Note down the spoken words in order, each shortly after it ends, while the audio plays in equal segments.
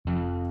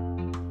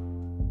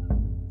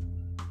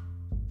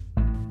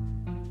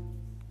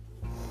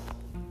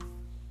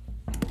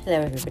Hello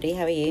everybody,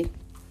 how are you?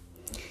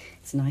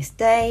 It's a nice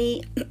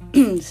day,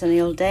 sunny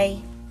all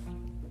day.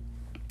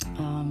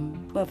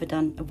 Weather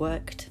done, I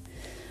worked.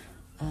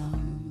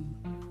 And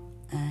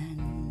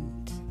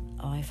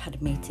I've had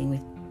a meeting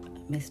with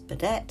Miss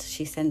Burdett.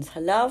 She sends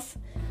her love.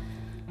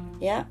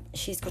 Yeah,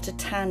 she's got a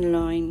tan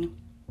line.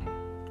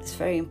 It's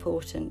very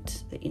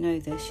important that you know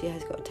this. She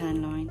has got a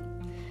tan line.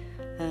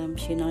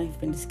 She and I have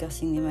been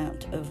discussing the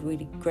amount of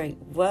really great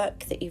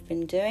work that you've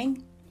been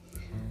doing.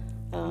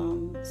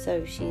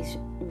 So she's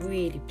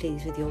really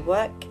pleased with your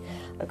work.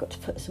 I've got to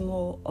put some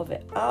more of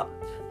it up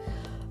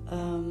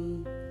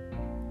and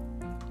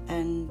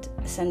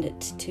send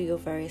it to your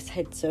various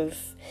heads of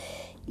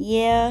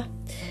year.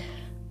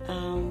 So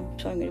I'm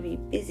going to be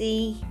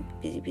busy,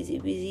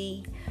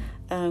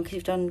 because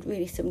you've done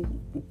really some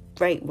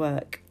great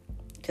work,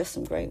 just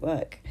some great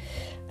work.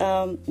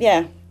 So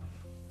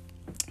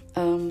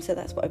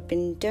that's what I've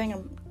been doing.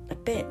 I'm a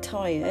bit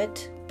tired,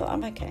 but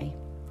I'm okay.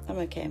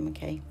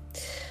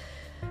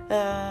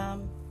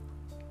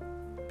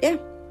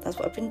 That's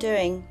what I've been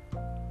doing.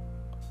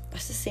 I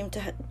just seem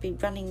to be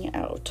running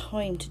out of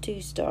time to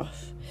do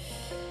stuff.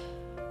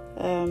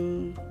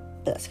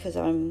 That's because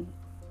I'm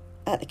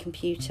at the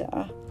computer,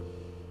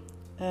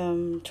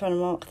 trying to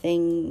mark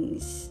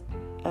things,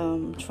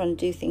 trying to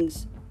do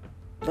things,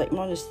 like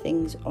monitor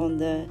things on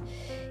the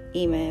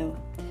email,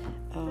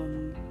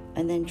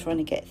 and then trying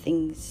to get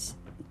things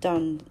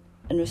done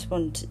and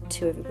respond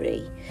to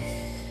everybody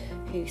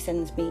who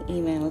sends me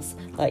emails,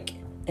 like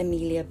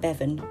Amelia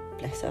Bevan,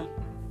 bless her,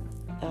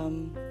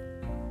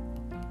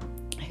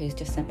 who's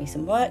just sent me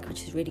some work,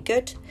 which is really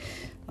good.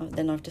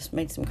 Then I've just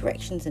made some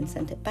corrections and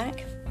sent it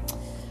back.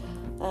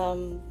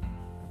 And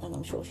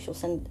I'm sure she'll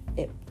send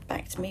it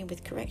back to me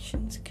with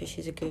corrections, because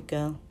she's a good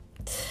girl.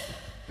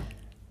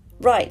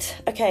 Right,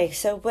 okay,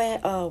 so where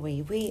are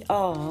we? We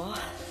are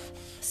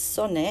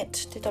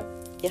Sonnet.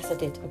 Yes, I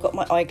did. I've got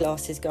my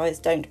eyeglasses, guys.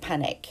 Don't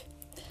panic.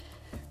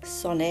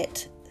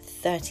 Sonnet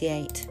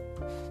 38.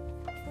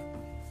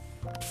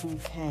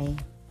 Okay,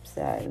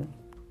 so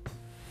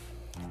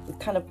we've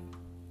kind of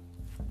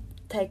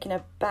taken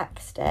a back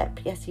step.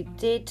 Yes, he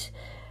did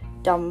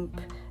dump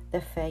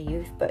the fair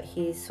youth, but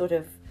he's sort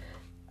of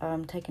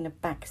taken a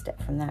back step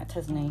from that,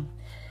 hasn't he?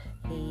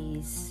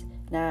 He's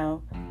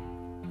now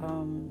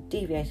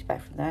deviated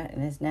back from that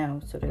and is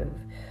now sort of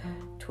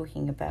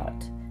talking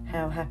about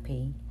how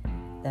happy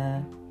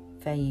the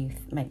fair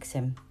youth makes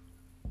him.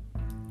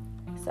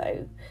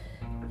 So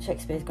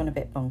Shakespeare's gone a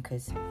bit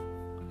bonkers.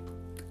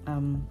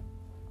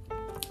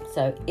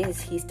 So is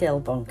he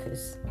still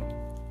bonkers?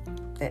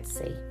 Let's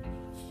see.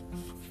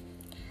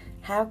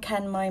 How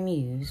can my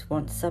muse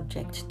want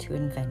subject to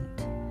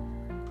invent,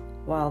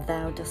 while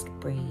thou dost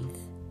breathe?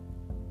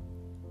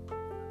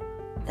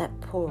 That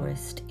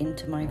pourest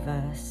into my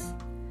verse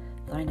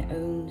thine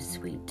own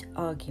sweet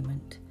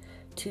argument,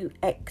 too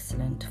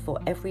excellent for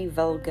every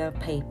vulgar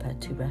paper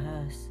to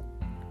rehearse.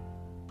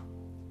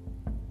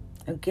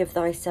 O give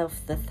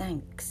thyself the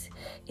thanks,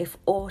 if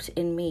aught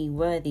in me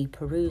worthy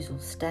perusal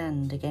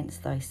stand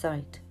against thy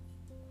sight.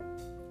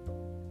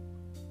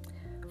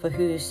 For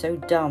who's so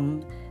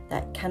dumb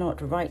that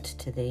cannot write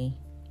to thee,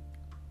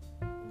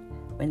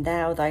 when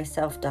thou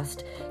thyself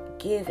dost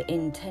give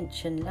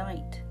intention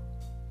light?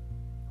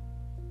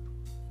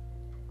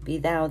 Be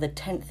thou the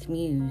 10th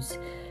muse,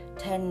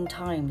 10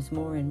 times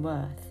more in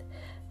worth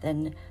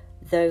than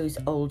those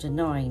older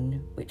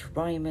 9 which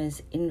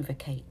rhymers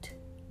invocate.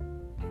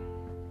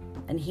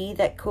 And he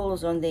that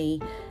calls on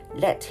thee,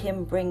 let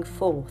him bring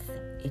forth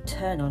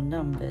eternal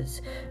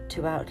numbers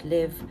to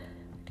outlive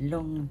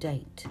long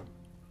date.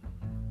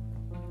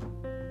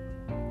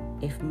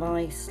 If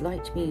my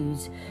slight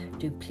muse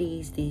do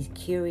please these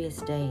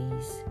curious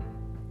days,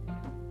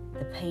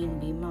 the pain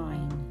be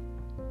mine,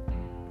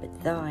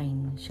 but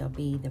thine shall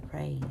be the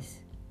praise.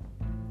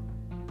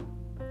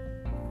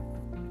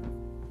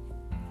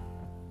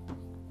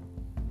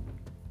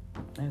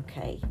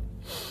 Okay.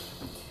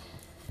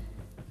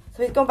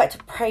 So we've gone back to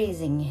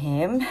praising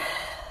him.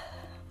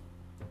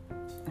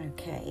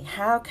 Okay.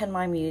 How can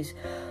my muse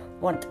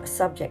want a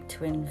subject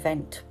to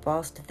invent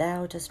whilst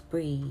thou dost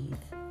breathe?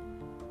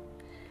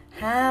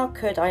 How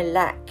could I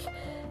lack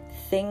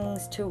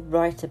things to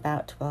write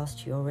about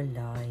whilst you're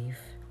alive?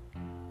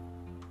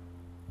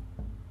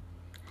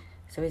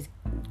 So he's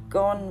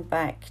gone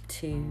back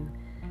to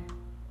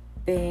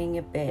being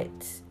a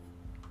bit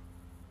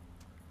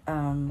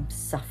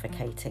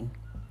suffocating.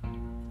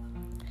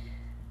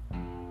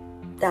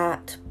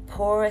 That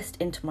pourest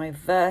into my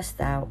verse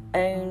thine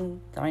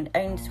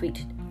own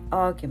sweet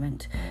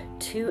argument,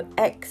 too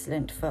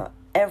excellent for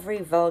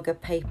every vulgar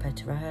paper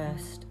to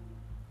rehearse.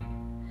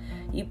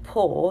 You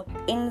pour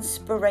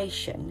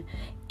inspiration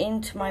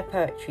into my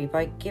poetry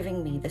by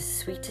giving me the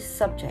sweetest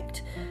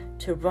subject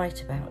to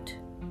write about.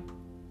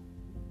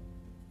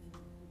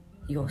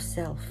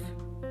 Yourself.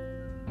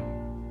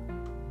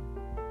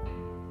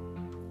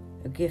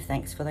 Oh, give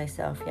thanks for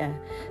thyself, yeah.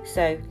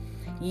 So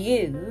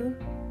you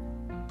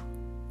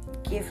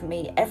give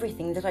me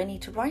everything that I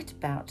need to write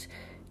about.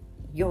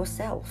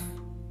 Yourself.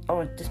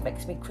 Oh, it just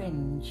makes me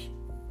cringe.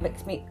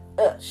 makes me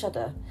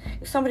shudder.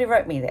 If somebody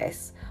wrote me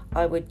this,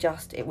 it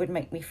would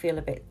make me feel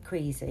a bit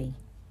queasy.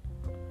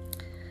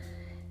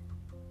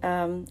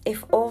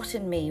 If aught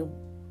in me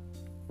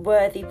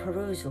worthy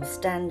perusal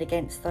stand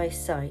against thy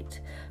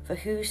sight, for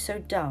who so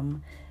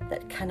dumb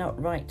that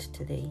cannot write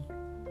to thee?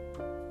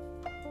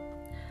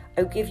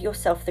 Oh, give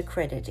yourself the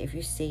credit if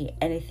you see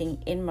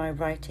anything in my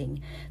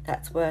writing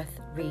that's worth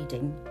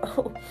reading.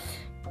 Oh,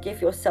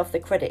 give yourself the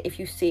credit if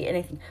you see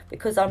anything,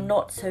 because I'm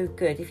not so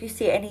good. If you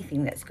see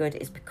anything that's good,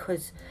 it's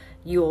because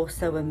you're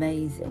so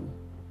amazing.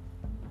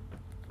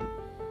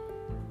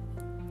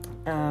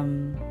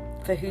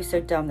 For who so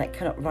dumb that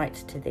cannot write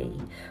to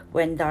thee,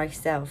 when thou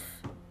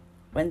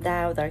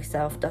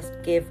thyself dost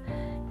give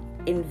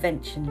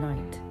invention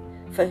light?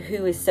 For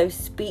who is so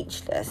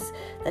speechless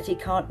that he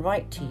can't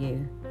write to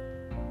you,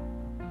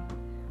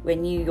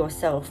 when you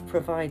yourself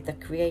provide the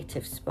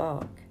creative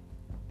spark?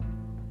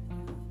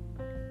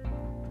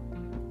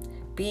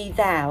 Be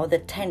thou the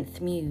 10th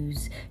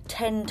muse,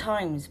 10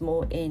 times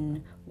more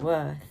in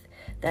worth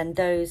than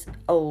those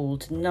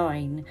old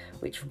 9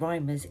 which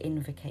rhymers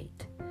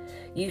invocate.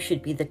 You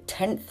should be the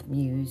 10th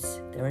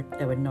muse, there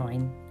were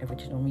 9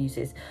 original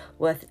muses,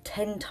 worth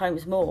 10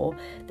 times more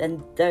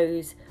than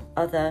those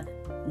other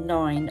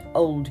 9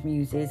 old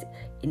muses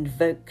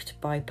invoked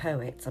by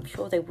poets. I'm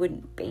sure they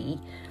wouldn't be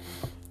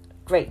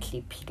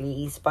greatly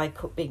pleased by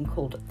being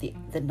called the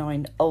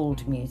 9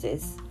 old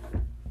muses.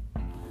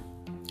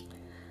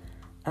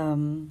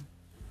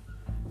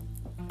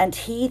 And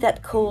he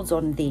that calls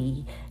on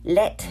thee,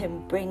 let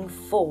him bring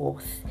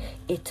forth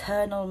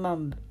eternal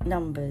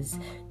numbers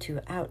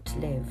to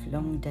outlive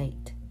long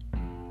date.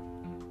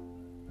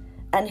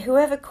 And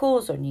whoever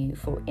calls on you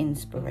for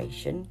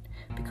inspiration,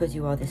 because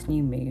you are this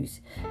new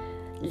muse,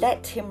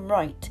 let him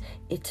write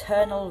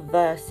eternal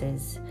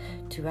verses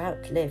to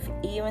outlive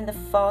even the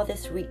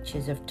farthest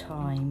reaches of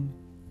time.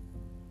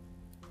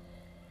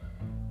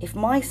 If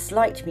my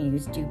slight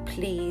muse do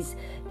please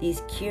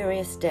these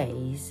curious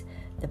days,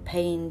 the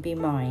pain be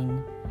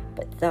mine,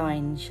 but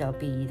thine shall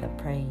be the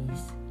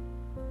praise.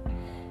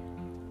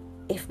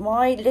 If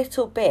my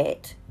little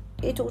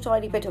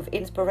tiny bit of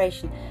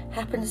inspiration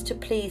happens to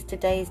please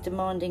today's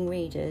demanding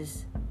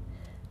readers,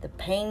 the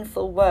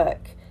painful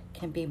work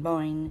can be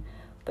mine,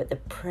 but the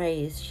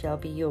praise shall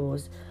be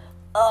yours.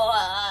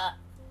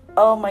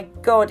 Oh my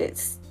God,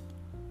 it's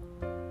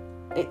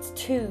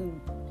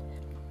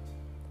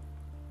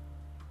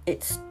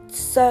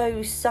so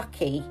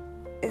sucky,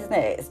 isn't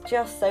it? It's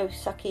just so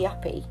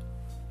sucky-uppy.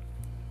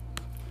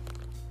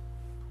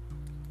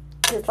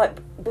 It's like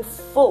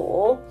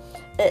before,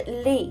 at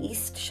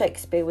least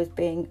Shakespeare was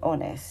being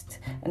honest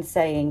and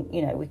saying,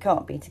 we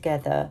can't be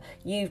together.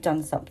 You've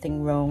done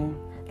something wrong.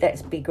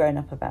 Let's be grown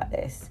up about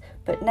this.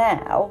 But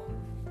now,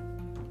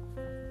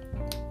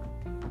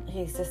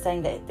 he's just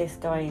saying that this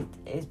guy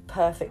is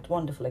perfect,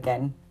 wonderful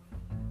again.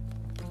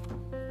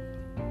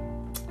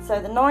 So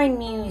the 9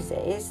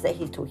 muses that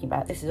he's talking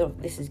about, this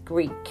is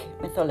Greek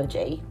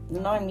mythology. The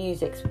 9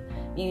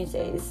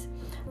 muses.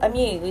 A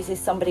muse is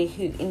somebody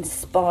who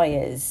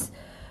inspires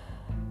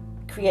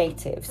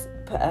creatives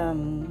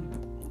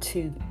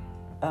to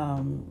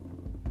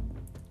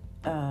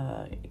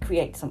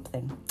create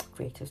something.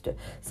 Creatives do.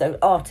 So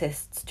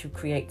artists to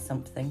create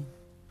something.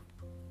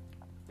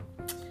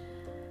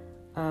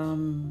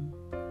 And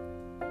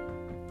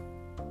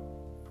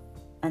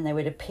they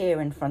would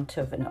appear in front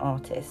of an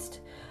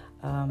artist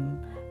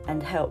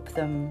and help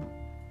them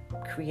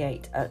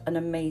create an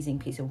amazing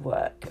piece of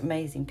work,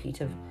 amazing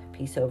piece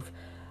of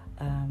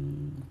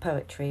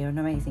poetry, or an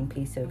amazing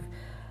piece of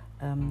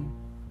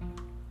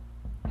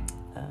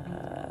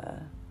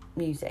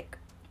music.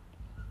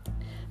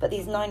 But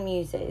these 9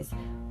 muses,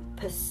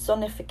 which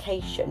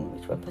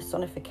were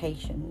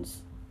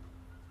personifications,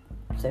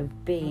 so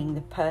being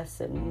the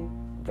person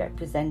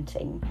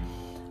representing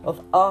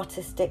of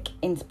artistic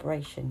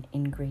inspiration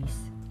in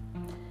Greece.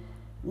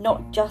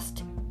 Not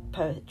just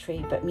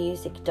poetry, but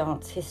music,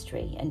 dance,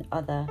 history, and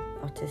other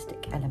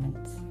artistic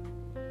elements.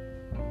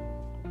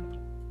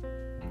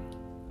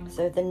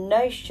 So the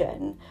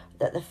notion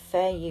that the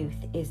fair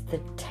youth is the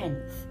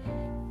 10th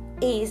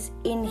is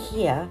in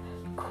here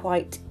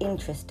quite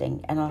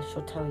interesting, and I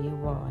shall tell you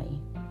why.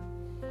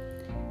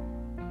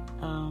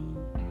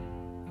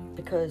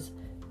 Because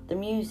the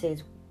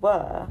muses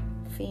were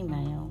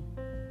female.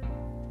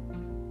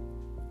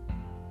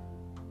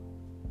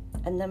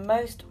 And the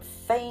most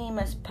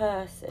famous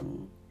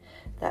person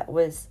that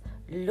was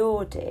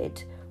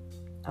lauded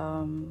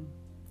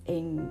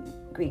in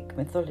Greek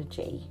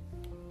mythology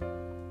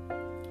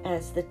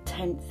as the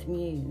 10th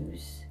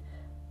muse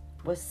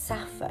was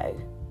Sappho,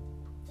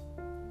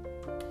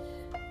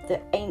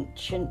 the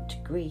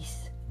ancient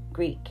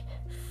Greek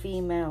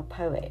female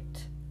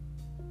poet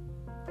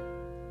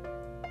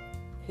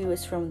who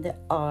was from the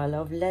Isle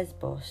of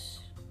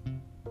Lesbos,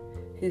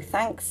 who,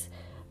 thanks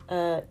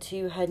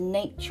to her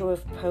nature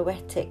of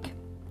poetic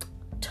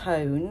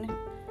tone,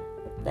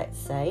 let's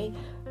say,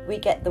 we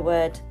get the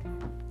word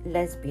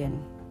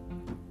lesbian.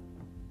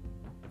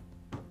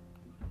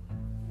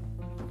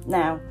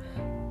 Now,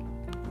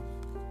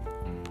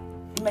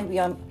 maybe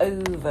I'm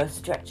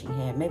overstretching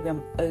here. Maybe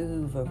I'm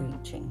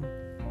overreaching.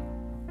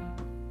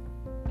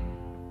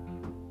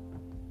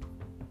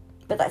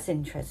 But that's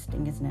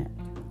interesting, isn't it?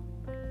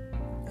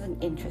 It's an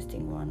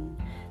interesting one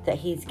that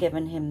he's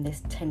given him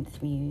this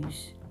 10th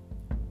muse.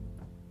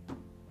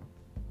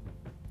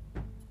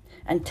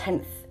 And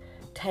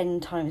 10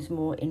 times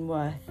more in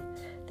worth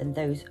than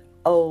those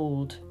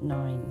old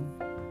 9.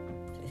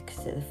 So it's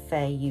because of the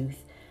fair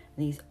youth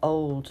and these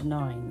old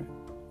 9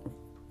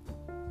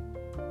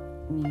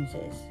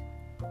 muses.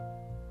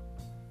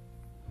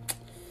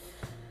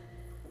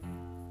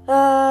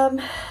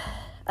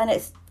 And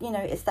it's,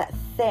 it's that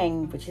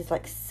thing which is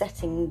like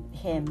setting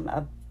him,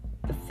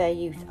 the fair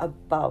youth,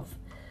 above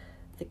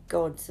the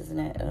gods, isn't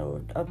it?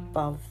 Or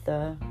above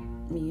the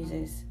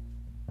muses.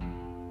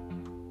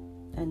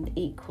 And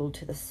equal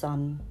to the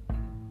sun.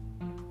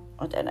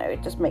 I don't know,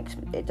 it just makes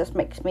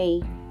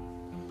me.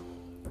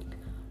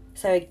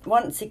 So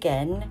once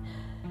again,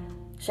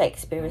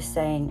 Shakespeare is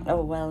saying,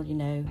 oh, well,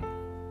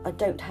 I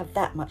don't have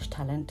that much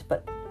talent,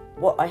 but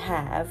what I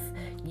have,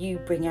 you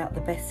bring out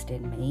the best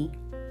in me.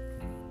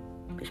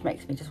 Which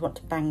makes me just want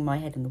to bang my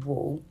head in the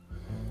wall.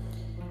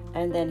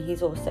 And then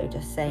he's also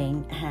just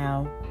saying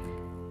how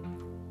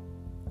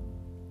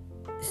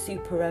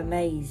super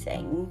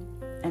amazing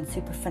and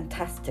super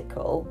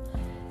fantastical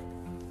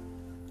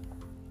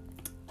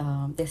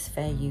this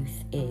fair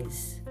youth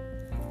is.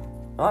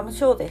 I'm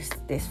sure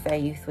this fair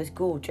youth was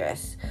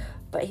gorgeous,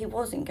 but he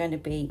wasn't going to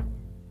be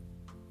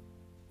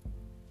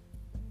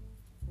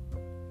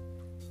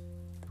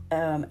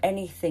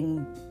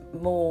anything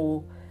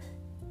more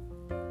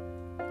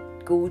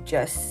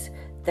gorgeous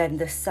than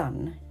the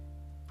sun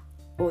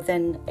or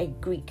than a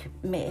Greek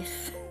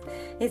myth,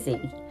 is he?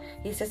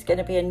 He's just going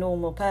to be a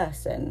normal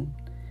person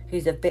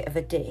who's a bit of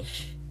a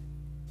dish.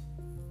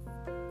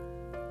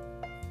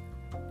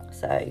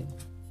 So,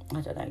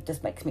 I don't know, it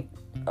just makes me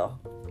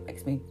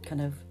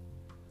kind of,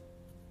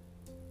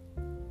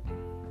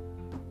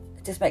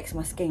 it just makes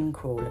my skin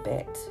crawl a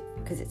bit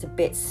because it's a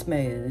bit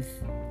smooth.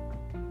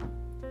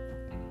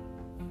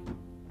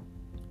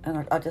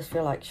 And I just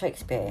feel like,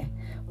 Shakespeare,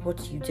 what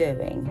are you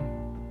doing?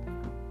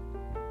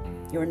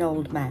 You're an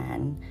old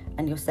man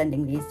and you're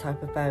sending these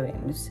type of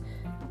poems.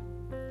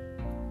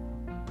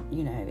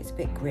 It's a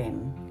bit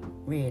grim,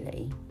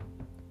 really.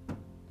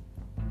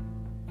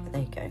 But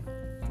there you go.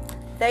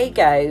 There you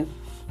go.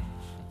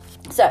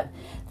 So,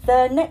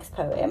 the next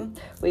poem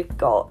we've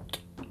got.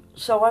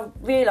 So I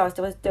realised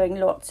I was doing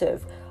lots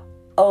of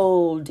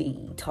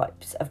oldie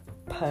types of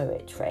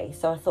poetry.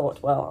 So I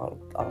thought, well,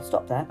 I'll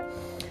stop there.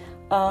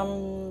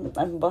 And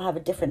we'll have a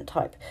different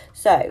type.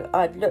 So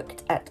I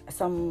looked at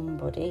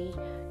somebody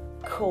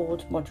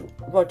called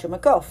Roger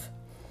McGouch.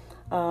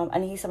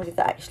 And he's somebody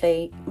that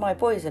actually my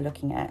boys are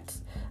looking at.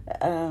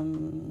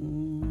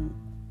 Who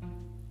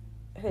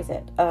is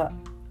it?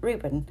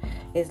 Ruben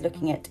is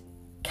looking at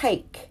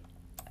Cake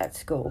at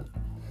school.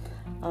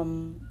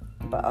 I'm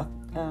not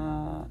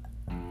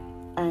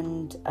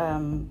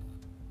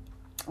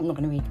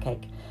going to read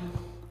Cake.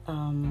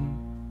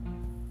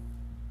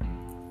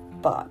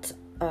 But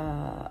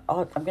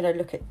I'm going to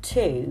look at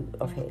 2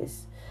 of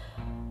his.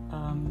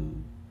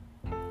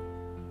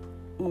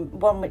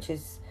 One which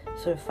is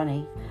sort of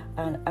funny,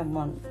 and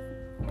one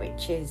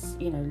which is,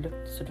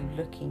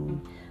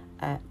 looking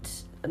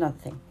at another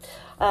thing.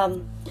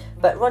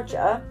 But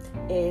Roger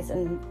is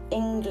an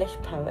English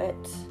poet.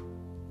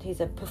 He's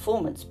a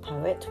performance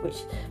poet,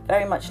 which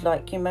very much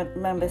like, you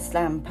remember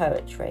slam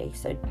poetry,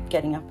 so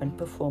getting up and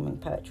performing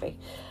poetry.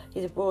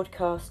 He's a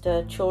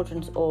broadcaster,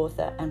 children's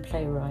author and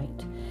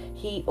playwright.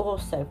 He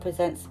also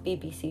presents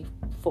BBC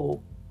 4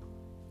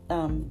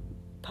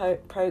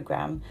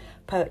 programme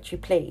Poetry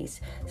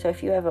Please. So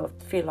if you ever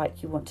feel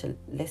like you want to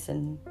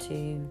listen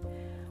to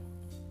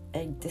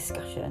a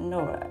discussion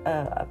or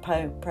a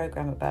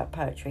programme about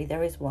poetry,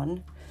 there is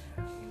one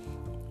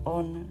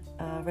on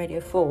Radio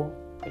 4,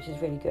 which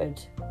is really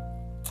good.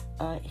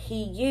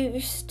 He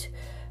used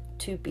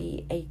to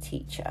be a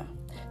teacher,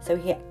 so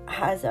he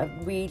has a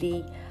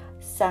really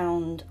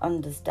sound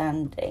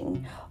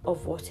understanding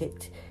of what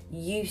it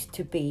used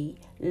to be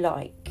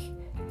like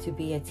to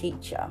be a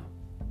teacher,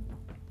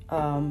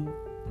 and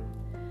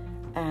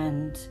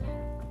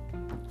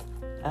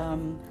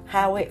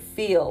how it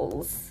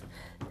feels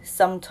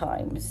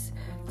sometimes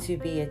to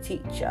be a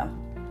teacher,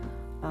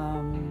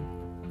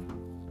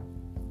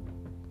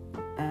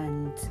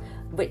 and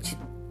which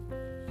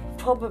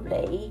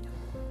probably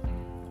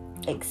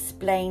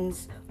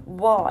explains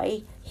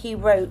why he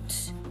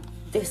wrote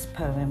this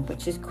poem,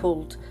 which is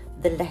called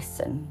The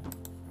Lesson.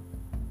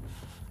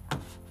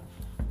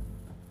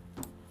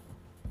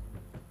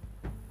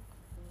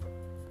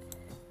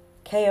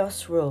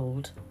 Chaos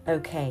ruled,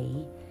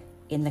 okay,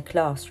 in the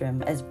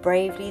classroom as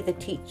bravely the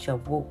teacher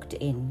walked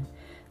in.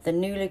 The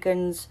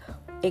Nooligans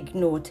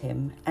ignored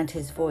him and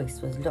his voice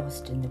was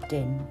lost in the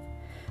din.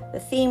 The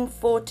theme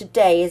for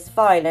today is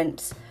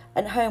violence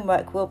and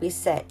homework will be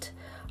set.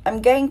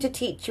 I'm going to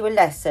teach you a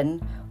lesson,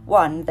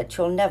 one that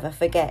you'll never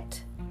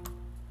forget.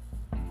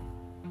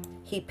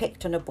 He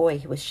picked on a boy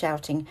who was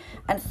shouting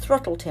and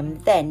throttled him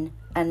then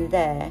and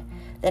there,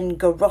 then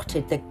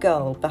garrotted the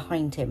girl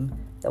behind him,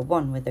 the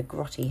one with the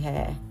grotty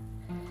hair.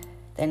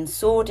 Then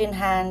sword in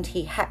hand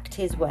he hacked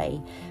his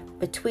way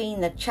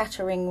between the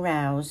chattering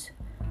rows.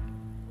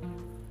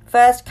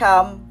 First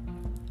come,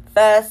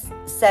 first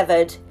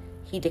severed,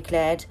 he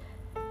declared,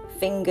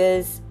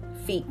 fingers,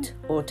 feet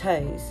or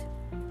toes.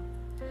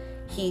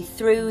 He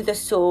threw the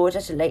sword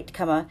at a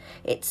latecomer.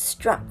 It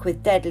struck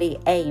with deadly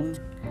aim.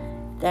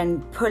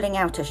 Then, pulling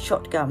out a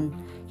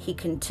shotgun, he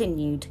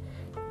continued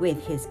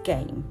with his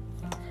game.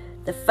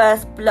 The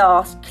first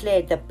blast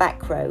cleared the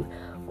back row,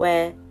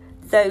 where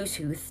those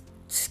who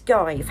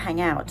skive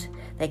hang out.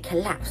 They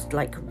collapsed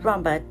like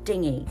rubber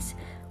dinghies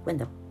when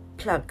the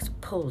plugs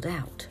pulled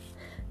out.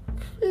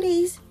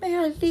 Please, may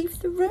I leave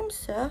the room,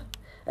 sir?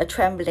 A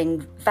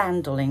trembling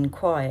vandal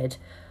inquired.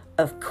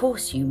 Of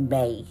course you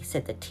may,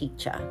 said the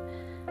teacher,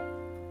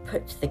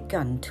 put the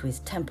gun to his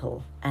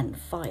temple and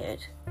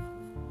fired.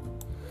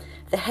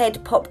 The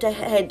head popped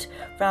ahead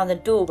round the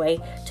doorway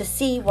to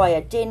see why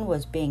a din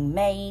was being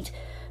made,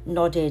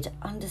 nodded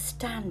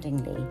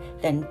understandingly,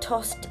 then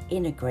tossed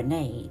in a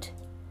grenade.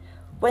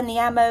 When the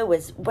ammo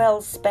was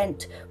well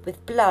spent,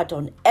 with blood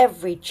on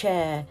every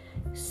chair,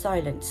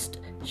 silenced,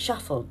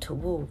 shuffled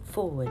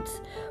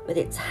forwards with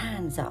its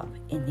hands up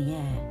in the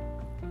air.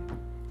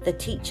 The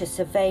teacher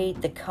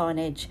surveyed the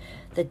carnage,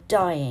 the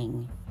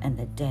dying and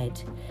the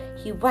dead.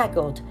 He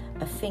waggled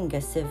a finger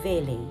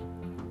severely.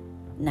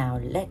 Now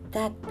let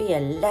that be a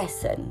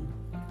lesson,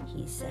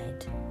 he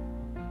said.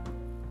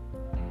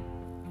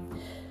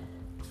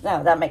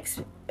 Now that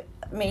makes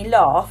me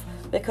laugh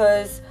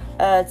because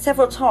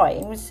several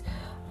times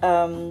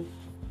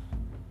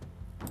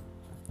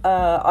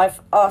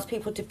I've asked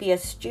people to be a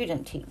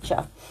student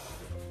teacher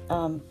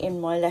in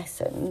my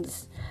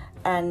lessons,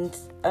 and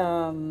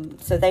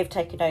so they've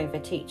taken over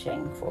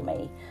teaching for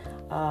me,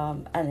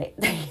 and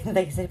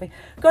they say to me,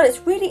 God, it's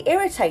really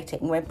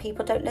irritating when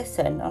people don't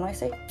listen. And I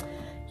say,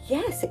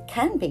 yes, it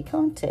can be,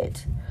 can't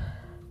it?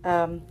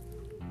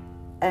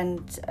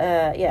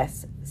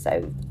 Yes,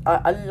 so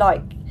I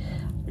like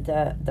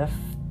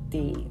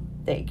the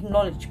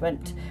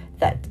acknowledgement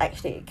that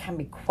actually it can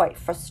be quite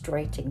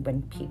frustrating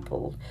when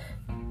people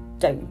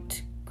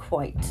don't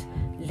quite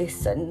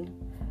listen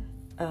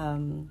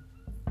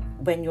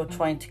when you're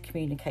trying to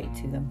communicate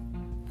to them.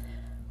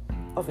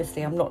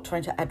 Obviously, I'm not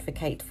trying to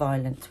advocate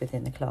violence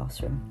within the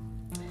classroom.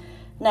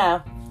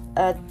 Now,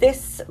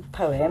 this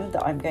poem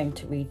that I'm going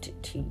to read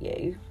to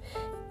you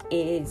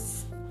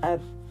is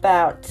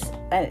about,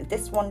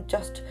 this one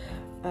just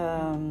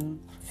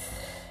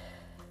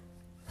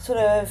sort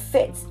of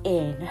fits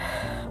in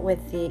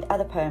with the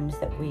other poems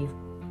that we've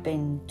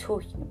been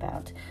talking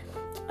about,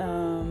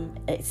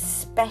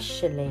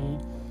 especially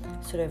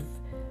sort of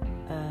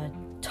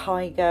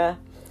Tiger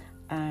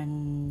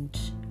and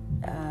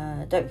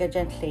Don't Go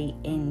Gently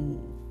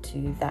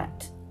Into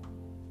That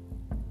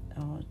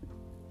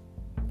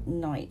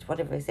Night,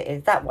 whatever it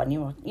is, that one,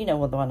 you know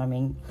what the one I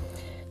mean.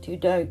 Do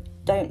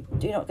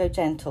not go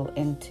gentle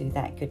into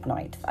that good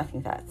night. I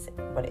think that's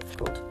what it's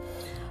called.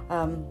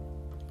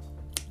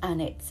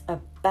 And it's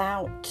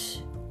about,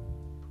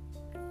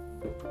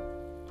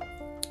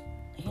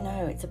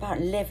 it's about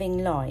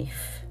living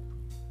life.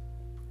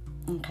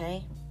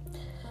 Okay?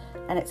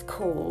 And it's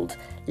called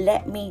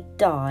Let Me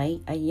Die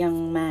a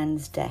Young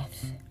Man's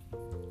Death.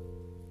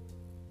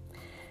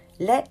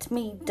 Let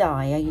me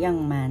die a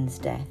young man's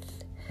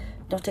death,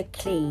 not a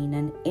clean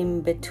and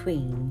in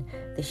between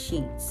the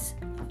sheets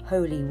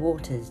holy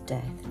water's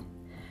death,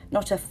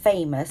 not a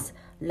famous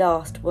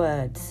last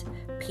words,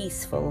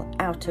 peaceful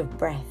out of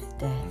breath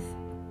death.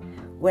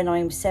 When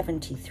I'm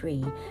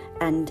 73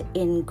 and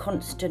in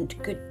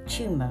constant good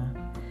tumour,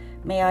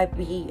 may I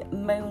be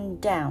mown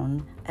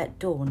down at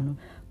dawn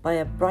by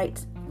a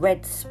bright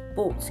red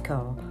sports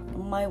car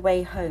on my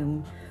way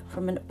home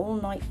from an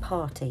all-night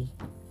party.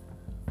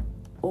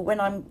 Or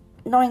when I'm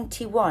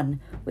 91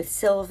 with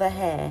silver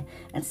hair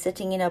and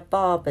sitting in a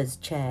barber's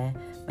chair,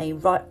 may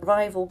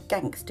rival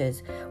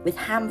gangsters with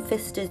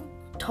ham-fisted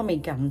Tommy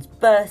guns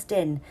burst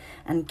in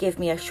and give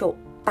me a short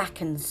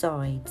back and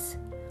sides.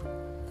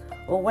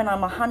 Or when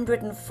I'm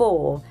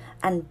 104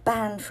 and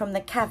banned from the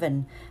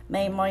cavern,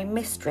 may my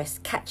mistress,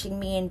 catching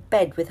me in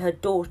bed with her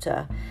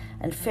daughter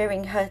and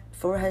fearing her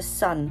for her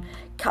son,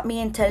 cut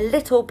me into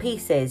little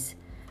pieces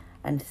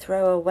and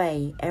throw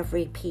away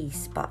every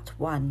piece but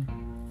one.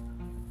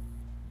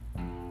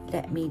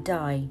 Let me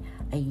die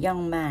a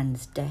young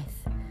man's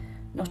death,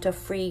 not a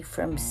free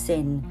from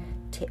sin,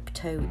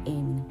 tiptoe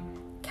in,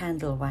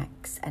 candle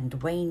wax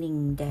and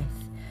waning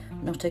death,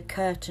 not a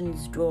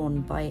curtains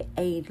drawn by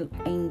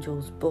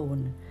angels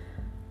born.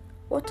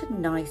 What a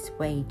nice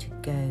way to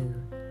go,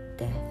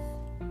 death.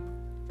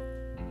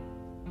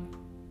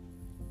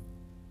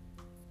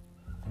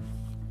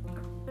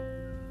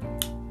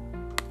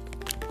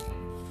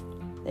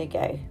 There you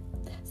go.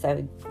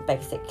 So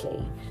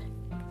basically,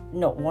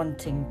 not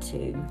wanting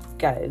to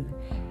go,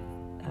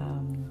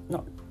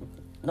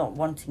 not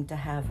wanting to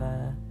have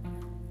a,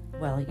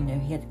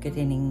 he had a good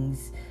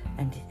innings,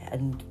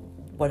 and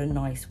what a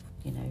nice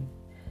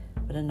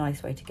but a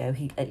nice way to go.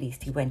 At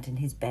least he went in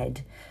his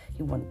bed.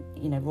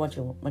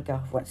 Roger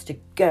McGouch wants to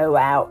go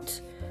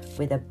out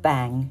with a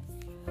bang.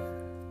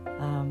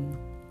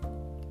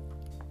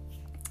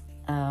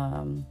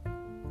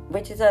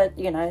 Which is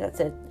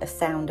that's a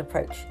sound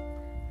approach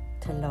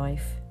to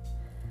life.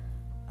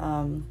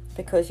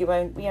 Because we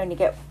only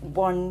get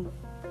one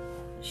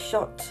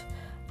shot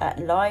at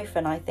life,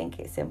 and I think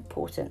it's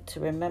important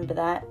to remember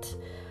that.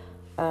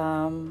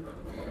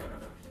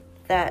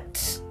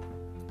 That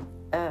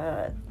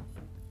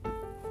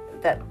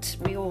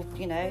we all,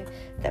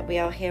 that we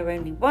are here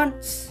only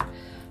once,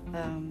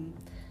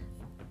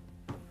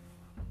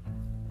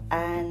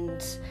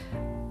 and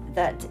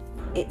that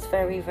it's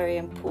very, very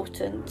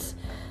important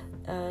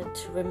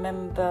to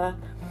remember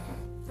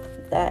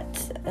that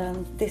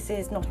this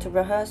is not a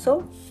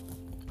rehearsal.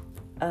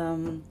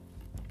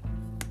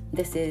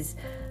 This is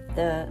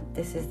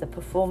the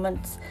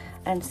performance,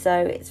 and so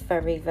it's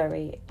very,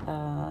 very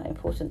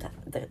important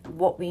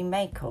what we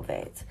make of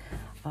it.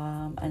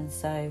 And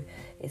so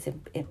it's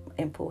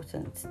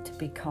important to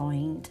be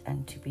kind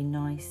and to be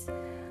nice,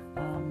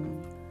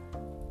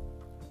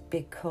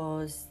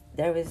 because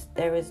there is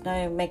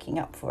no making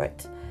up for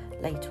it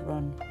later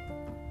on.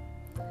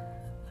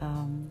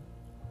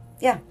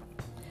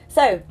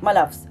 So, my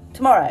loves,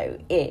 tomorrow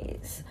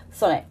is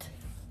Sonnet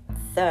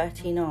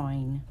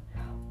 39.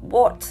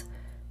 What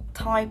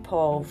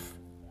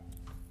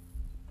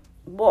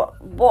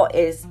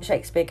is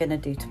Shakespeare going to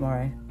do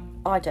tomorrow?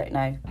 I don't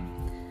know.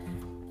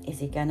 Is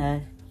he going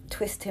to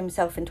twist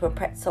himself into a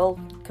pretzel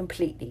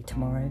completely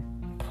tomorrow?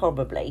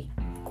 Probably.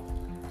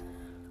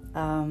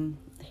 Who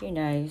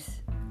knows?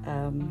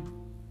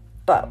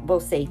 But we'll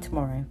see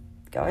tomorrow,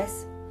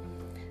 guys.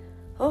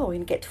 Oh, we're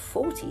going to get to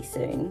 40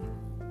 soon.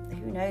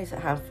 Who knows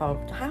how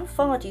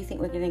far do you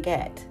think we're going to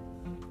get?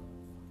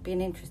 Be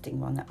an interesting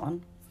one, that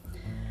one.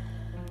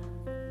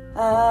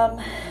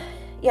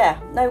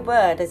 No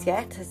word as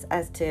yet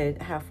as to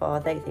how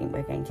far they think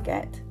we're going to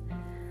get.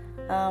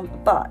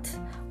 But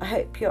I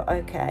hope you're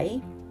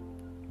okay.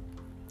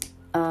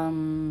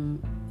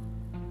 I'm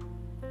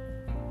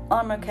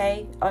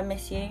okay. I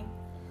miss you.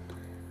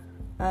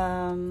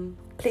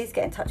 Please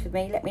get in touch with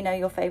me. Let me know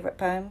your favourite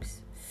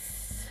poems.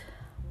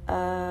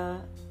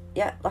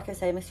 Like I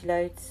say, I miss you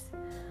loads.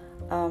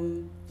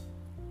 Send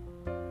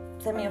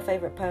me your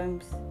favourite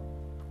poems.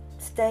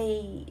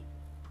 Stay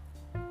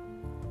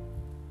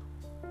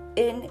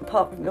in,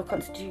 apart from your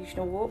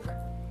constitutional walk.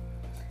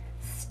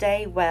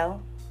 Stay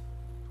well.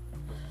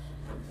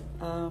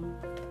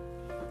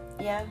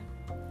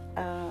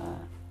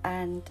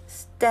 And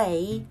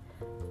stay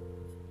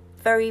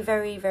very,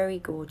 very, very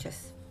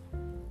gorgeous.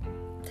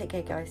 Take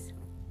care, guys.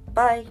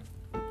 Bye.